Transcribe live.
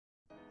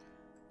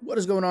What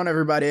is going on,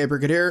 everybody?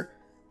 Apricot here.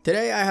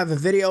 Today I have a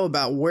video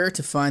about where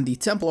to find the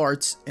temple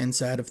arts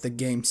inside of the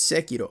game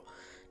Sekiro.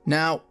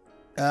 Now,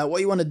 what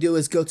you want to do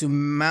is go to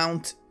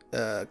Mount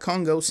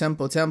Kongo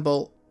Sempo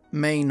Temple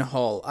Main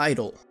Hall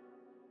Idol.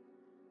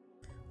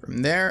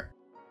 From there,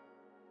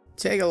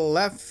 take a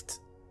left,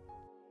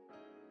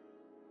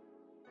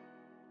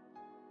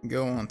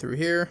 go on through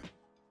here,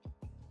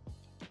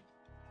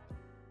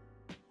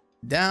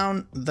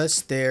 down the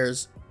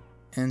stairs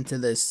into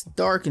this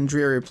dark and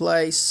dreary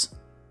place.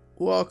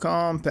 Walk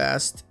on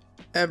past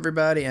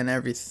everybody and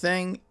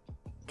everything.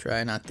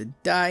 Try not to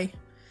die.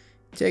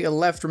 Take a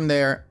left from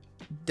there,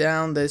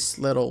 down this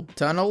little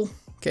tunnel,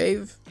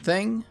 cave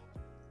thing.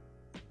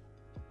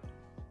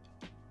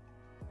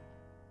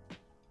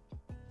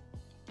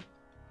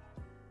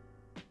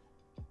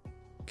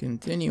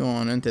 Continue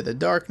on into the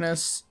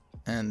darkness,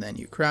 and then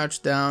you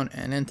crouch down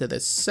and into the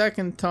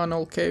second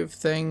tunnel cave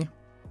thing.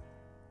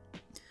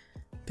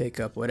 Pick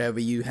up whatever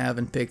you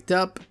haven't picked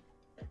up.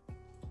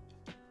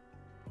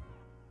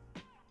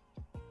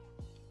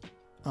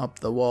 Up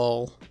the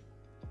wall.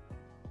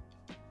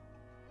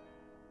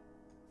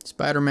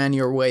 Spider-Man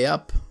your way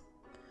up.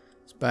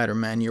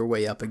 Spider-Man your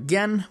way up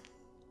again.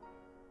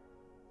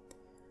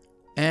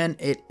 And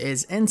it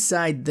is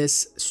inside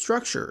this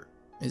structure.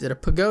 Is it a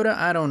pagoda?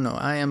 I don't know.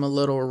 I am a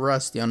little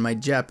rusty on my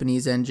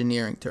Japanese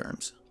engineering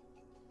terms.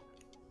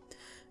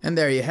 And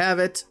there you have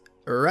it.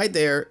 Right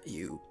there,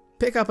 you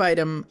pick up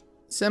item,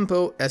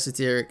 Sempo,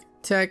 Esoteric,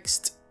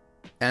 text,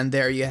 and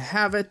there you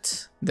have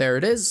it. There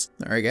it is.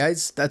 Alright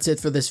guys, that's it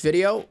for this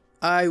video.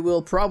 I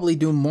will probably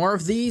do more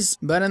of these,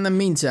 but in the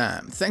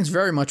meantime, thanks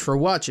very much for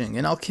watching,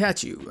 and I'll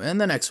catch you in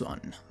the next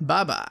one.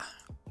 Bye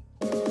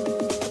bye.